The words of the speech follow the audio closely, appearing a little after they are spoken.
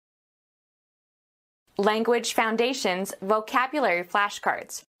Language Foundations Vocabulary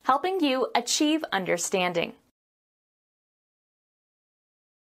Flashcards, helping you achieve understanding.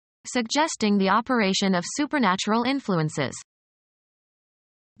 Suggesting the operation of supernatural influences.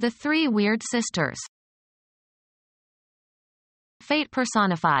 The Three Weird Sisters. Fate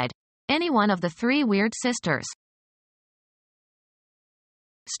personified. Any one of the three weird sisters.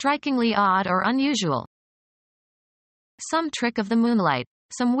 Strikingly odd or unusual. Some trick of the moonlight.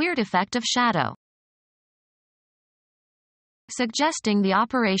 Some weird effect of shadow. Suggesting the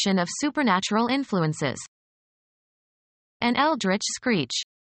operation of supernatural influences. An eldritch screech.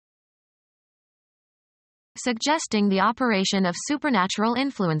 Suggesting the operation of supernatural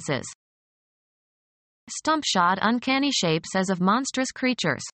influences. Stumpshod uncanny shapes as of monstrous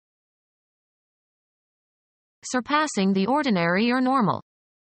creatures. Surpassing the ordinary or normal.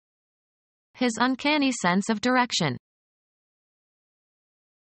 His uncanny sense of direction.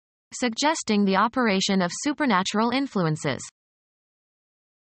 Suggesting the operation of supernatural influences.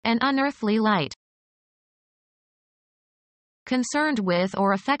 An unearthly light. Concerned with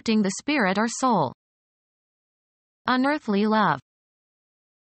or affecting the spirit or soul. Unearthly love.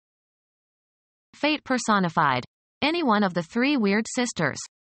 Fate personified. Any one of the three weird sisters.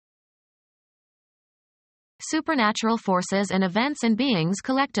 Supernatural forces and events and beings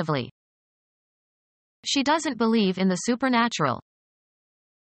collectively. She doesn't believe in the supernatural.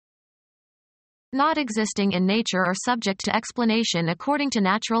 Not existing in nature or subject to explanation according to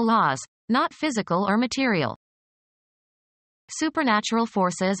natural laws, not physical or material. Supernatural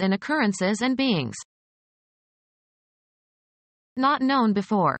forces and occurrences and beings. Not known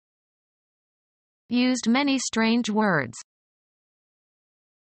before. Used many strange words.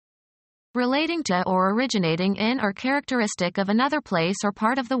 Relating to or originating in or characteristic of another place or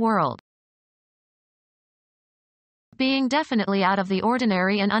part of the world. Being definitely out of the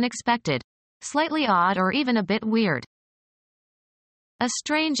ordinary and unexpected. Slightly odd or even a bit weird. A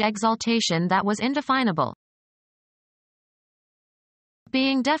strange exaltation that was indefinable.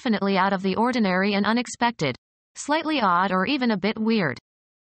 Being definitely out of the ordinary and unexpected. Slightly odd or even a bit weird.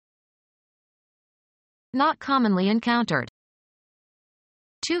 Not commonly encountered.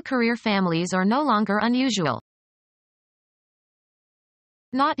 Two career families are no longer unusual.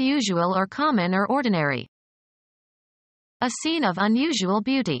 Not usual or common or ordinary. A scene of unusual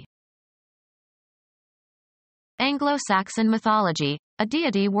beauty. Anglo-Saxon mythology, a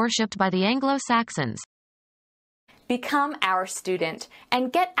deity worshipped by the Anglo-Saxons. Become our student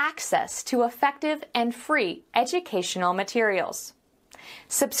and get access to effective and free educational materials.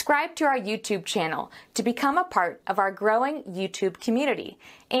 Subscribe to our YouTube channel to become a part of our growing YouTube community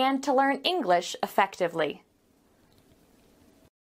and to learn English effectively.